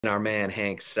Our man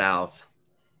Hank South,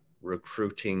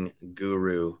 recruiting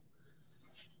guru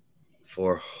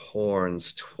for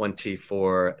Horns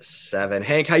 24/7.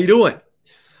 Hank, how you doing?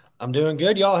 I'm doing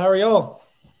good, y'all. How are y'all?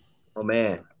 Oh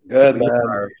man, good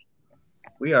man.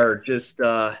 We are just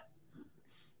trying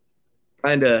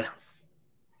to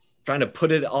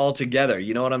put it all together.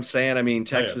 You know what I'm saying? I mean,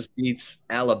 Texas beats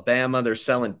Alabama. They're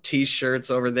selling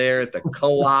T-shirts over there at the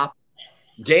co-op.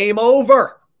 Game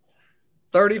over.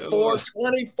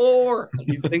 34-24.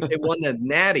 You think they won the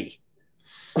Natty?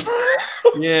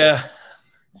 Yeah.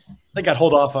 I think I'd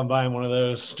hold off on buying one of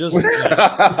those. Just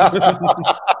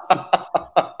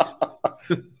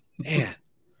man.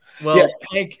 Well,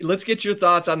 Hank, let's get your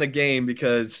thoughts on the game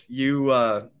because you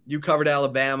covered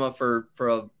Alabama for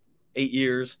 8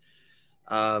 years.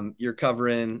 You're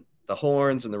covering the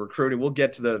Horns and the recruiting. We'll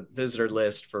get to the visitor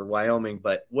list for Wyoming,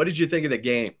 but what did you think of the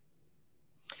game?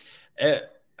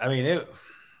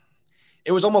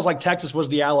 It was almost like Texas was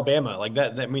the Alabama. Like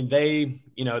that. I mean, they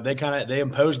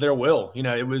imposed their will.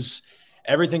 It was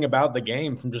everything about the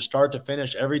game from just start to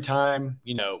finish. Every time,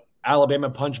 Alabama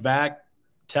punched back,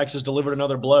 Texas delivered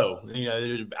another blow.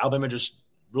 Alabama just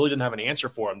really didn't have an answer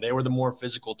for them. They were the more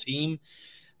physical team.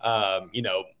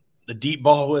 The deep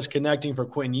ball was connecting for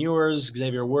Quinn Ewers,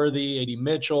 Xavier Worthy, A.D.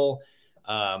 Mitchell.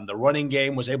 The running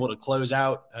game was able to close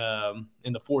out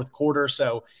in the fourth quarter.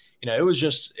 So, it was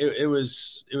just it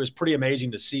was pretty amazing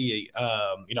to see.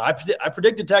 I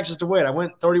predicted Texas to win. I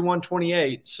went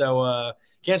 31-28. So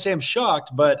can't say I'm shocked,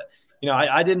 but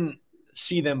I didn't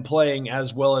see them playing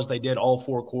as well as they did all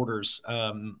four quarters.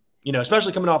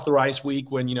 Especially coming off the Rice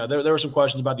week when there were some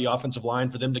questions about the offensive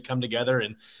line for them to come together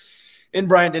and in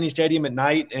Bryant-Denny Stadium at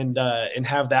night and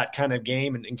have that kind of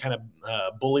game and kind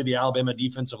of bully the Alabama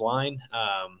defensive line.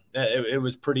 It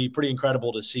was pretty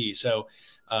incredible to see. So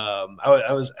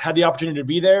I had the opportunity to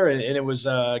be there, and it was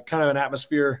kind of an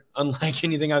atmosphere unlike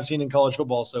anything I've seen in college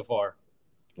football so far.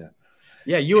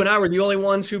 Yeah, you and I were the only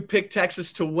ones who picked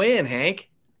Texas to win, Hank.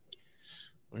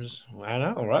 I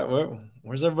know, right?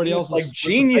 Where's everybody else? Like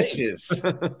geniuses.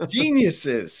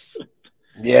 Geniuses.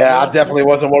 Yeah, I definitely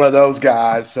wasn't one of those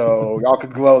guys, so y'all can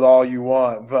gloat all you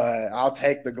want, but I'll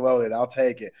take the gloated. I'll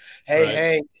take it. Hey, right.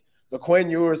 Hank, the Quinn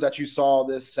Ewers that you saw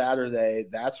this Saturday,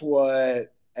 that's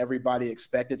what everybody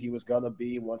expected he was going to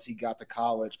be once he got to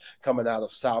college coming out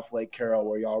of South Lake Carroll,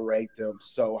 where y'all ranked him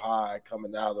so high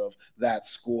coming out of that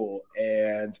school.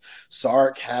 And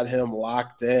Sark had him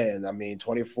locked in. I mean,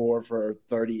 24 for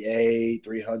 38,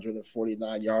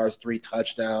 349 yards, 3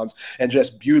 touchdowns, and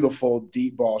just beautiful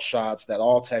deep ball shots that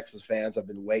all Texas fans have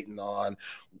been waiting on.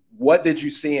 What did you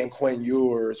see in Quinn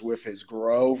Ewers with his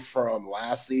growth from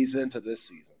last season to this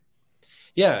season?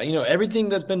 Yeah, everything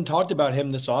that's been talked about him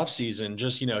this offseason,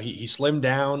 just, he slimmed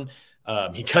down,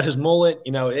 he cut his mullet,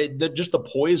 just the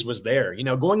poise was there.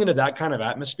 Going into that kind of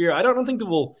atmosphere, I don't think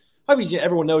people, obviously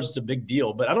everyone knows it's a big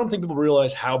deal, but I don't think people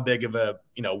realize how big of a,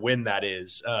 win that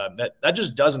is. That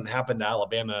just doesn't happen to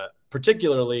Alabama,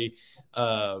 particularly,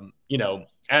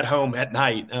 at home at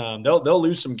night. They'll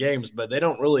lose some games, but they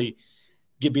don't really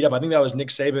get beat up. I think that was Nick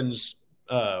Saban's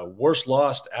worst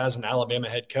loss as an Alabama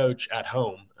head coach at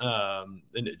home,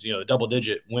 the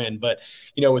double-digit win. But,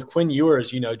 with Quinn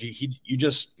Ewers,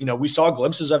 we saw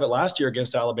glimpses of it last year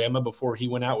against Alabama before he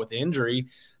went out with injury.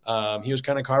 He was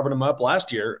kind of carving them up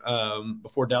last year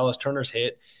before Dallas Turner's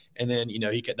hit. And then,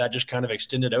 that just kind of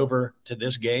extended over to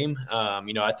this game.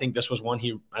 I think this was one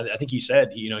I think he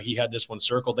said, he had this one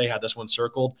circled. They had this one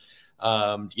circled,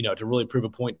 to really prove a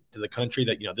point to the country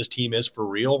that, this team is for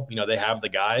real. They have the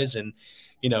guys. And,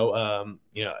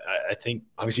 I think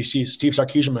obviously Steve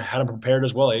Sarkisian had them prepared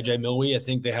as well. AJ Milwee, I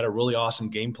think they had a really awesome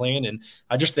game plan. And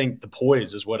I just think the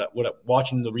poise is what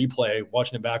watching the replay,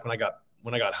 watching it back when I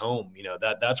got home,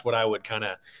 that's what I would kind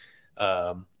of,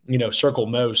 circle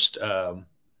most,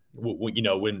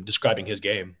 when describing his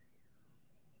game.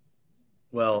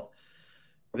 Well,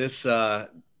 this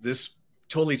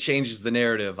totally changes the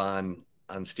narrative on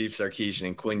Steve Sarkisian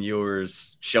and Quinn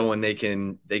Ewers, showing they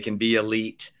can be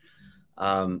elite.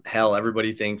 Hell,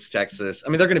 everybody thinks Texas. I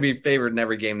mean, they're going to be favored in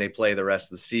every game they play the rest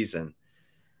of the season.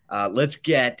 Let's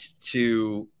get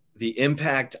to the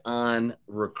impact on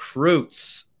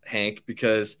recruits, Hank,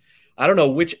 because I don't know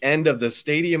which end of the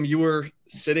stadium you were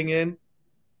sitting in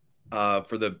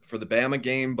for the Bama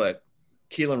game, but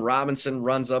Keelan Robinson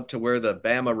runs up to where the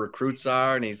Bama recruits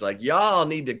are, and he's like, y'all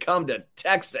need to come to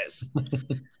Texas.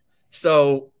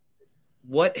 So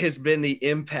what has been the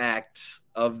impact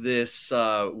of this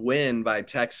win by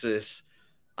Texas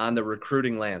on the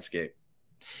recruiting landscape?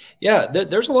 Yeah,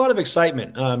 there's a lot of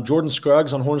excitement. Jordan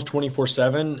Scruggs on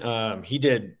Horns247, he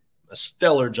did a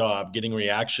stellar job getting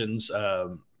reactions.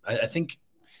 I think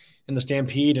in the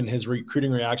Stampede and his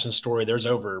recruiting reaction story, there's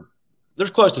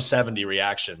close to 70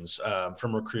 reactions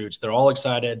from recruits. They're all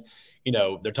excited.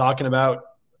 They're talking about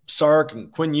Sark and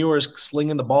Quinn Ewers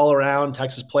slinging the ball around,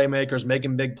 Texas playmakers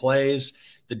making big plays,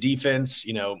 the defense,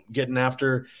 getting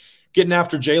after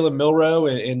Jalen Milroe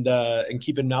and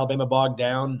keeping Alabama bogged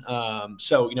down.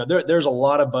 So there's a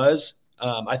lot of buzz.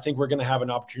 I think we're going to have an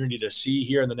opportunity to see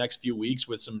here in the next few weeks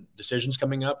with some decisions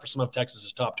coming up for some of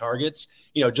Texas's top targets.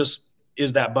 Just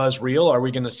is that buzz real? Are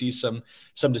we going to see some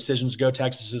decisions go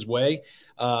Texas's way?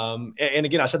 And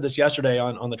again, I said this yesterday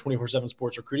on the 24/7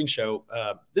 Sports Recruiting Show.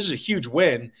 This is a huge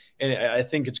win, and I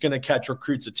think it's going to catch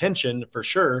recruits' attention for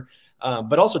sure.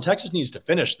 But also, Texas needs to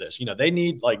finish this. They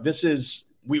need this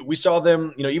is we saw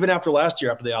them. Even after last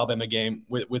year, after the Alabama game,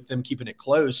 with them keeping it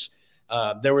close,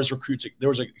 there was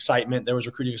excitement, there was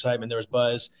recruiting excitement, there was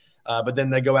buzz. But then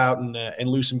they go out and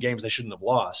lose some games they shouldn't have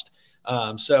lost.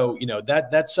 So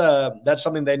that's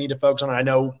something they need to focus on. I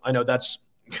know that's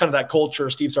kind of that culture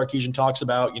Steve Sarkisian talks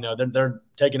about. They're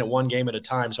taking it one game at a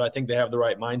time. So I think they have the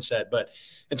right mindset. But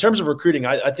in terms of recruiting,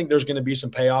 I think there's going to be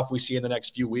some payoff we see in the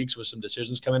next few weeks with some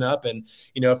decisions coming up. And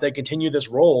if they continue this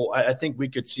role, I think we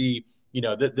could see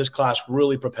this class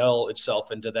really propel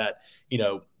itself into that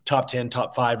top 10,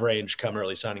 top 5 range come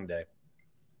early signing day.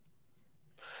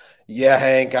 Yeah,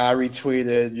 Hank, I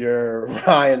retweeted your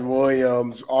Ryan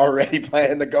Williams already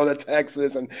planning to go to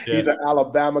Texas, and he's an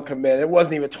Alabama commit. It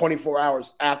wasn't even 24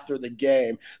 hours after the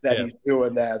game that he's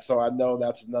doing that. So I know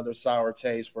that's another sour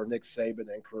taste for Nick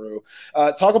Saban and crew.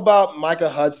 Talk about Micah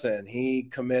Hudson. He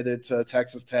committed to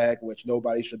Texas Tech, which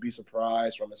nobody should be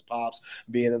surprised from his pops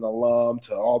being an alum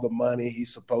to all the money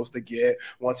he's supposed to get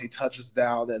once he touches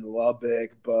down in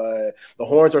Lubbock. But the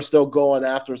Horns are still going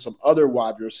after some other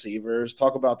wide receivers.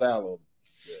 Talk about that.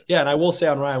 Yeah, and I will say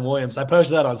on Ryan Williams, I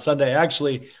posted that on Sunday.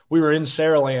 Actually, we were in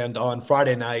Saraland on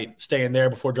Friday night, staying there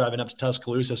before driving up to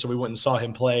Tuscaloosa, so we went and saw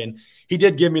him play. And he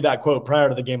did give me that quote prior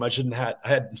to the game. I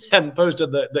hadn't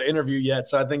posted the interview yet,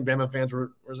 so I think Bama fans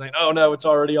were saying, "Oh no, it's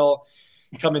already all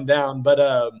coming down." But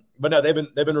no, they've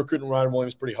been recruiting Ryan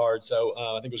Williams pretty hard, so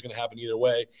I think it was going to happen either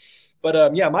way.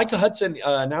 But Micah Hudson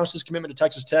announced his commitment to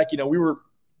Texas Tech. We were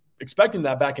expecting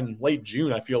that back in late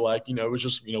June. I feel like, it was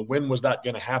just, when was that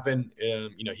going to happen?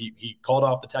 He called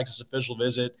off the Texas official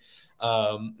visit.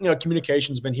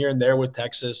 Communication's been here and there with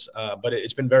Texas, but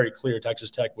it's been very clear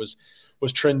Texas Tech was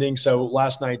trending. So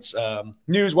last night's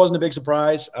news wasn't a big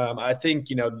surprise. I think,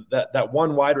 that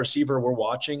one wide receiver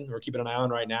we're keeping an eye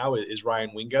on right now is Ryan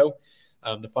Wingo,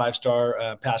 the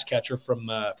 5-star pass catcher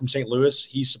from St. Louis.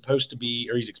 He's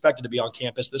expected to be on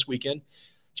campus this weekend.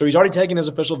 So he's already taken his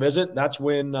official visit. That's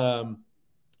when,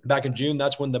 back in June,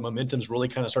 that's when the momentum's really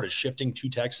kind of started shifting to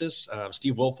Texas.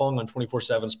 Steve Wilfong on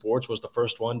 24/7 Sports was the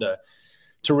first one to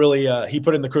really he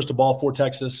put in the crystal ball for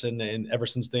Texas, and ever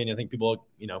since then, I think people,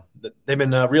 they've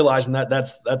been realizing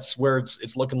that's where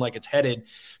it's looking like it's headed.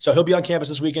 So he'll be on campus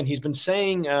this weekend. He's been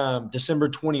saying December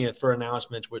 20th for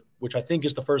announcements, which I think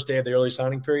is the first day of the early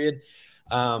signing period.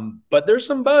 But there's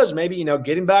some buzz, maybe,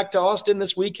 getting back to Austin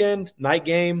this weekend, night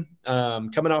game,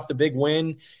 coming off the big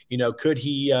win, could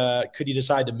he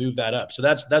decide to move that up? So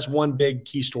that's one big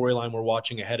key storyline we're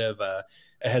watching ahead of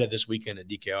this weekend at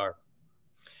DKR.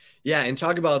 Yeah. And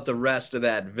talk about the rest of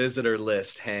that visitor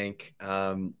list, Hank,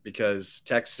 because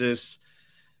Texas,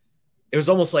 it was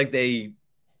almost like they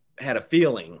had a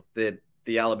feeling that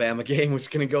the Alabama game was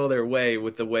going to go their way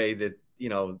with the way that,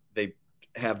 they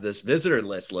have this visitor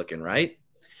list looking, right?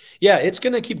 Yeah, it's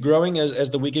going to keep growing as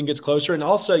the weekend gets closer. And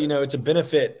also, it's a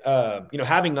benefit,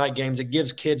 having night games. It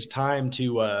gives kids time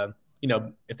to,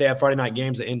 if they have Friday night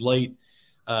games that end late,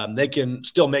 they can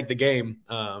still make the game,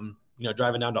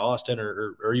 driving down to Austin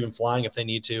or even flying if they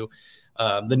need to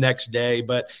the next day.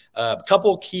 But a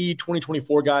couple key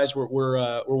 2024 guys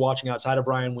we're watching outside of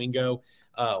Ryan Wingo.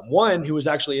 One who was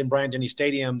actually in Bryant-Denny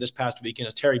Stadium this past weekend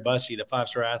is Terry Bussey, the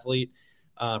 5-star athlete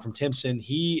from Timpson.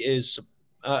 He is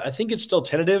I think it's still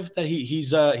tentative that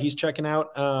he's checking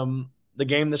out the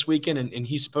game this weekend, and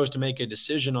he's supposed to make a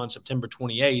decision on September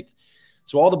 28th.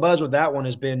 So all the buzz with that one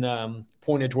has been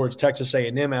pointed towards Texas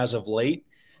A&M as of late.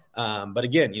 But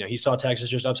again, he saw Texas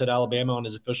just upset Alabama on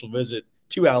his official visit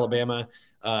to Alabama.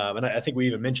 And I think we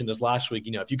even mentioned this last week,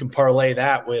 if you can parlay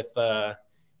that with,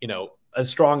 a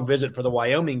strong visit for the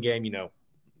Wyoming game,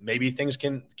 maybe things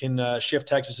can shift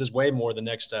Texas's way more the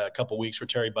next couple weeks for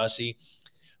Terry Bussey.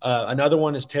 Another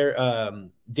one is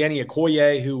Danny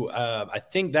Okoye, who I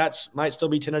think might still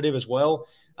be tentative as well,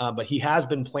 but he has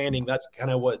been planning. That's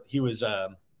kind of what he was,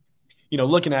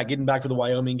 looking at getting back for the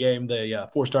Wyoming game. The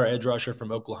 4-star edge rusher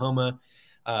from Oklahoma.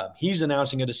 He's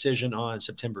announcing a decision on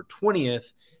September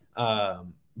 20th.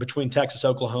 between Texas,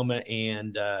 Oklahoma,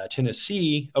 and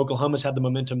Tennessee. Oklahoma's had the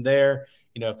momentum there.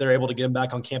 If they're able to get him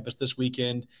back on campus this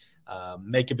weekend,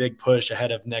 make a big push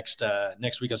ahead of next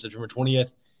week on September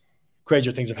 20th,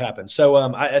 crazier things have happened. So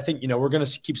I think, we're going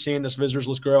to keep seeing this visitors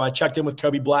list grow. I checked in with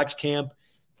Kobe Black's camp,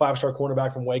 5-star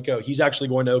cornerback from Waco. He's actually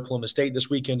going to Oklahoma State this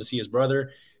weekend to see his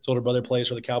brother. His older brother plays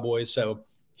for the Cowboys. So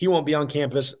he won't be on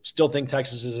campus. Still think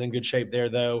Texas is in good shape there,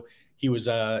 though. He was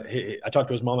I talked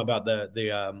to his mom about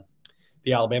the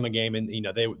Alabama game, and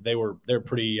they're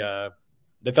pretty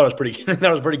they thought it was pretty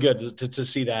that was pretty good to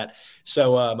see that.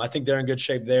 So I think they're in good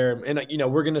shape there. And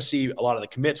we're going to see a lot of the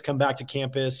commits come back to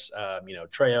campus.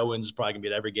 Trey Owens is probably going to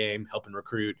be at every game helping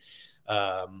recruit.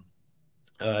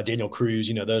 Daniel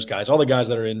Cruz, those guys, all the guys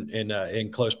that are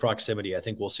in close proximity, I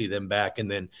think we'll see them back, and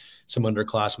then some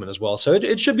underclassmen as well. So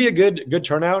it should be a good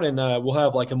turnout, and we'll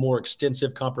have like a more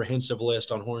extensive, comprehensive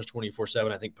list on Horns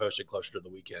 24/7, I think, posted closer to the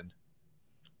weekend.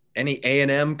 Any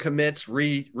A&M commits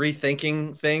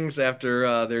rethinking things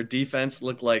after their defense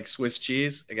looked like Swiss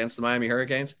cheese against the Miami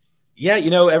Hurricanes? Yeah,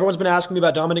 everyone's been asking me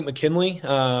about Dominic McKinley,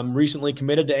 recently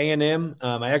committed to A&M.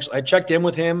 I checked in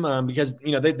with him because,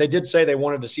 they did say they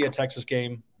wanted to see a Texas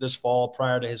game this fall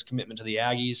prior to his commitment to the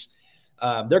Aggies.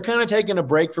 They're kind of taking a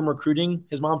break from recruiting,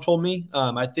 his mom told me.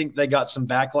 I think they got some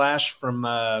backlash from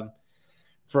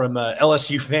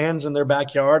LSU fans in their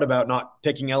backyard about not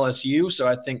picking LSU. So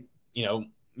I think,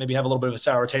 maybe have a little bit of a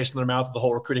sour taste in their mouth of the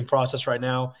whole recruiting process right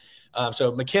now.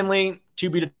 So McKinley, to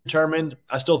be determined.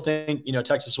 I still think,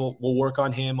 Texas will work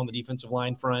on him on the defensive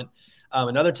line front.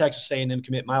 Another Texas A&M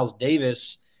commit, Miles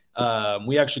Davis.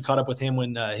 We actually caught up with him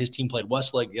when his team played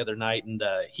Westlake the other night, and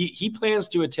he plans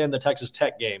to attend the Texas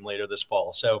Tech game later this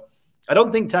fall. So I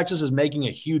don't think Texas is making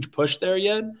a huge push there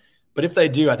yet, but if they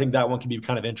do, I think that one can be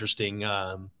kind of interesting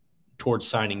towards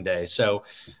signing day. So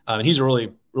he's a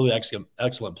really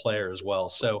excellent player as well.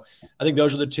 So I think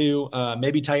those are the two.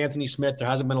 Maybe Ty Anthony Smith. There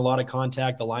hasn't been a lot of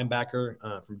contact. The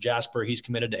linebacker from Jasper, he's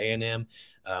committed to A&M.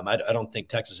 I don't think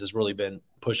Texas has really been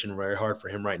pushing very hard for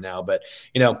him right now. But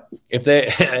if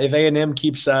A&M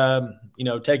keeps taking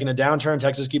a downturn,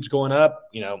 Texas keeps going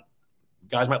up.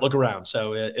 Guys might look around.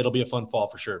 So it'll be a fun fall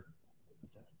for sure.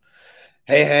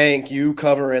 Hey, Hank, you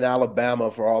covering Alabama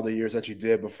for all the years that you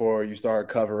did before you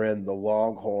started covering the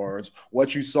Longhorns.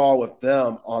 What you saw with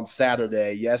them on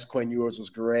Saturday, yes, Quinn Ewers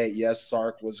was great. Yes,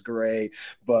 Sark was great.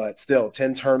 But still,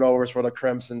 10 turnovers for the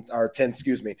Crimson – or 10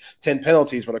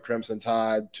 penalties for the Crimson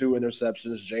Tide, 2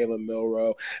 interceptions, Jalen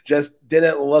Milroe. Just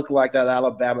didn't look like that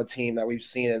Alabama team that we've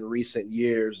seen in recent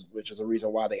years, which is the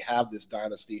reason why they have this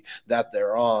dynasty that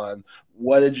they're on.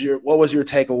 What was your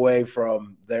takeaway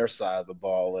from their side of the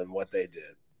ball and what they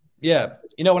did? Yeah.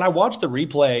 When I watched the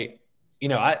replay,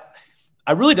 I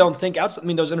really don't think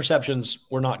those interceptions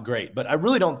were not great, but I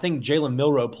really don't think Jalen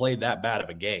Milroe played that bad of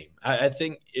a game. I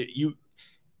think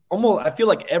I feel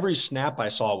like every snap I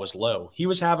saw was low. He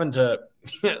was having to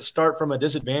start from a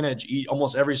disadvantage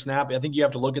almost every snap. I think you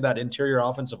have to look at that interior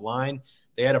offensive line.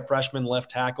 They had a freshman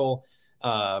left tackle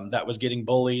that was getting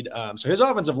bullied. So his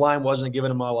offensive line wasn't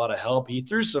giving him a lot of help. He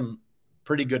threw some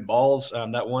pretty good balls.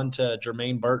 That one to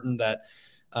Jermaine Burton that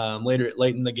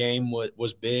late in the game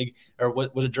was big. Or was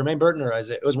it Jermaine Burton or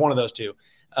Isaiah? It was one of those two.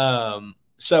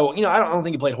 So, I don't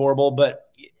think he played horrible, but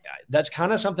that's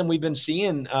kind of something we've been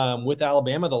seeing with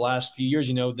Alabama the last few years.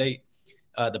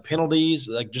 The penalties,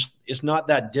 it's not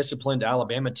that disciplined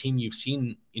Alabama team you've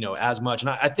seen, as much. And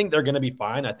I think they're going to be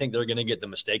fine. I think they're going to get the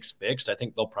mistakes fixed. I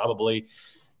think they'll probably,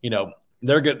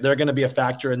 they're going to be a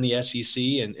factor in the SEC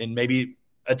and maybe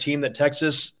a team that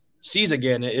Texas sees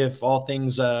again if all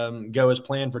things go as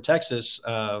planned for Texas,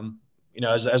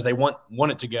 as they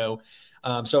want it to go.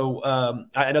 I know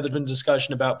there's been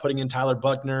discussion about putting in Tyler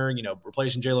Buckner,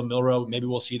 replacing Jalen Milroe. Maybe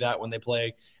we'll see that when they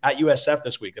play at USF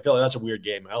this week. I feel like that's a weird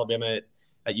game. Alabama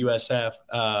at USF.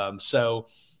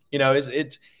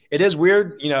 It is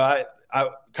weird. I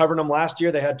covered them last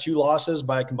year. They had 2 losses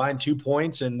by a combined 2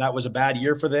 points, and that was a bad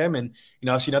year for them. And,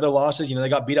 I've seen other losses. They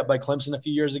got beat up by Clemson a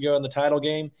few years ago in the title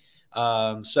game.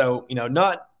 Not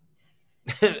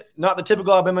the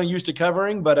typical Alabama used to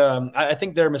covering, but I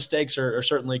think their mistakes are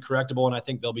certainly correctable, and I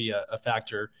think they'll be a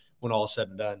factor when all is said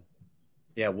and done.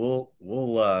 Yeah, we'll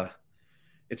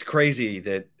it's crazy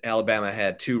that Alabama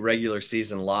had 2 regular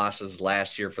season losses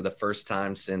last year for the first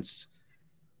time since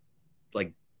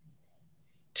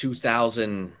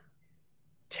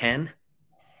 2010.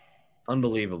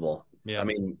 Unbelievable. Yeah.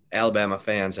 Alabama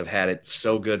fans have had it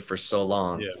so good for so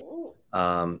long. Yeah.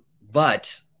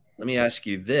 But let me ask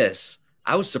you this.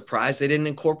 I was surprised they didn't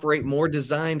incorporate more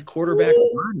designed quarterback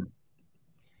alignment.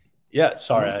 Yeah,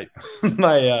 sorry, my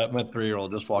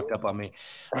 3-year-old just walked up on me.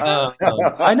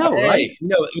 I know, right? You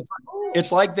know,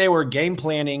 it's like they were game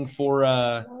planning for.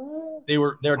 They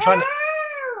were trying to.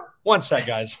 One sec,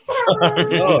 guys. No,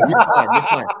 you're fine. You're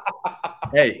fine.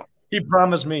 Hey, he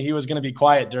promised me he was going to be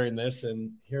quiet during this,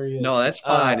 and here he is. No, that's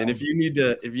fine. And if you need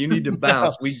to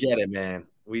bounce, we get it, man.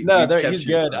 He's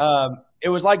good. It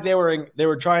was like they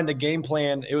were trying to game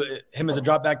plan him as a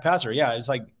drop back passer. Yeah, it's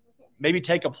like maybe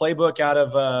take a playbook out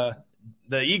of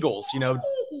the Eagles. You know,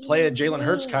 play a Jalen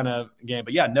Hurts kind of game.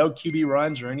 But yeah, no QB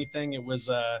runs or anything. It was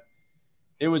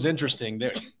interesting.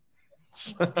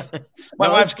 My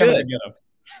wife's coming to get him.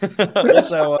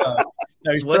 So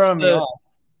he's throwing me off.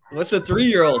 What's the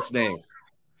 3-year-old's name?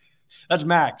 That's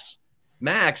Max.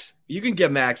 Max, you can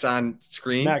get Max on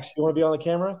screen. Max, you want to be on the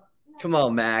camera? Come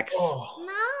on, Max.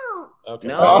 No. Okay.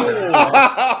 No.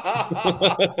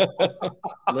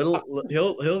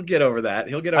 He'll get over that.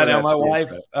 He'll get over that. I know my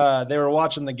wife. They were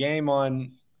watching the game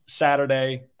on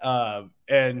Saturday,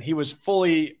 and he was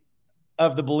fully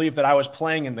of the belief that I was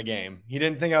playing in the game. He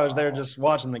didn't think I was there just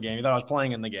watching the game. He thought I was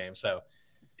playing in the game. So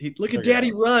look at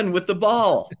Daddy run with the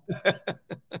ball.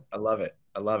 I love it.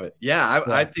 Yeah,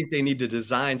 I think they need to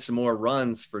design some more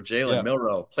runs for Jalen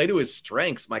Milroe. Play to his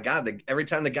strengths. My God, every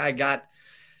time the guy got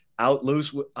out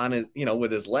loose on it,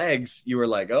 with his legs, you were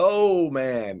like, oh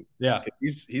man, yeah,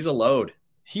 he's a load.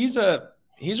 He's a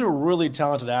really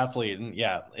talented athlete, and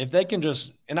yeah, if they can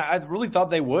just, and I really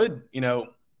thought they would,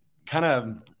 kind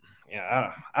of.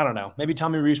 Yeah, I don't know. Maybe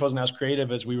Tommy Rees wasn't as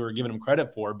creative as we were giving him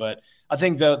credit for, but I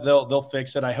think they'll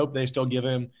fix it. I hope they still give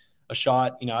him a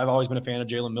shot. I've always been a fan of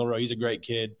Jalen Milroe. He's a great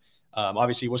kid.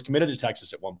 Obviously, he was committed to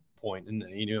Texas at one point, and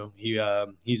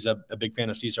he's a big fan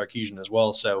of Steve Sarkisian as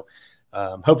well. So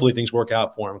hopefully things work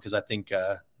out for him because I think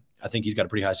he's got a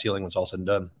pretty high ceiling when it's all said and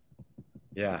done.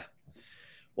 Yeah.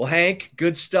 Well, Hank,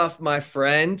 good stuff, my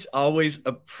friend. Always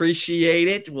appreciate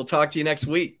it. We'll talk to you next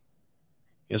week.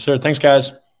 Yes, sir. Thanks,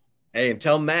 guys. Hey, and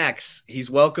tell Max he's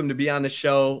welcome to be on the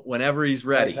show whenever he's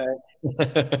ready.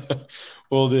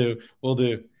 Will do.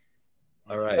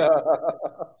 All right.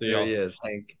 There he is,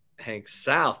 Hank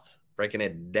South, breaking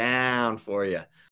it down for you.